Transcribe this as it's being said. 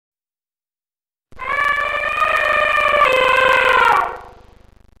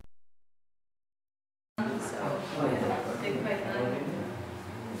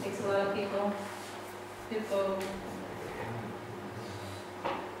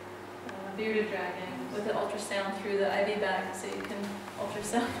bearded dragon with the ultrasound through the IV bag, so you can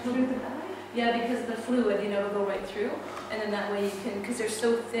ultrasound through the bag. Yeah, because the fluid, will go right through, and then that way you can, because they're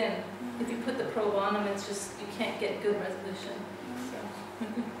so thin, if you put the probe on them, it's just, you can't get good resolution. So.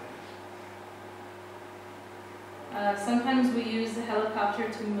 Sometimes we use the helicopter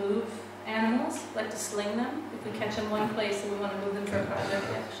to move animals, like to sling them. If we catch them one place and we want to move them for a project,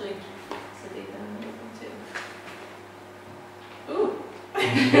 we actually sedate them and move them too. Ooh!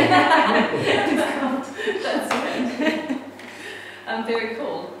 That's right. I'm very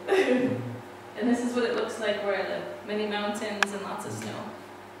cold. And this is what it looks like where I live. Many mountains and lots of snow.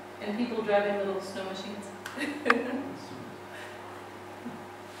 And people driving little snow machines.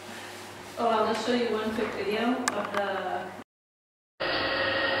 Oh, I'll just show you one quick video of the...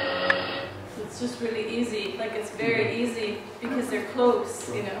 It's just really easy. Like, it's very easy because they're close,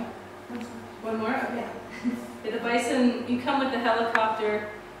 One more? Okay. The bison, you come with the helicopter,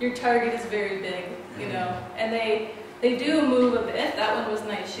 your target is very big, and they do move a bit. That one was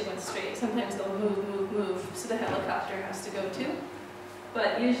nice, she went straight. Sometimes they'll move, so the helicopter has to go too.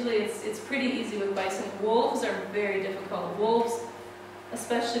 But usually it's pretty easy with bison. Wolves are very difficult. Wolves,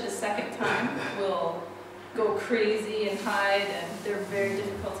 especially the second time, will go crazy and hide, and they're very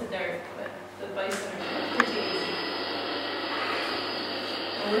difficult to dart, but the bison are pretty easy.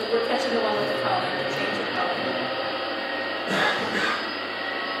 And we're catching the one with the collar.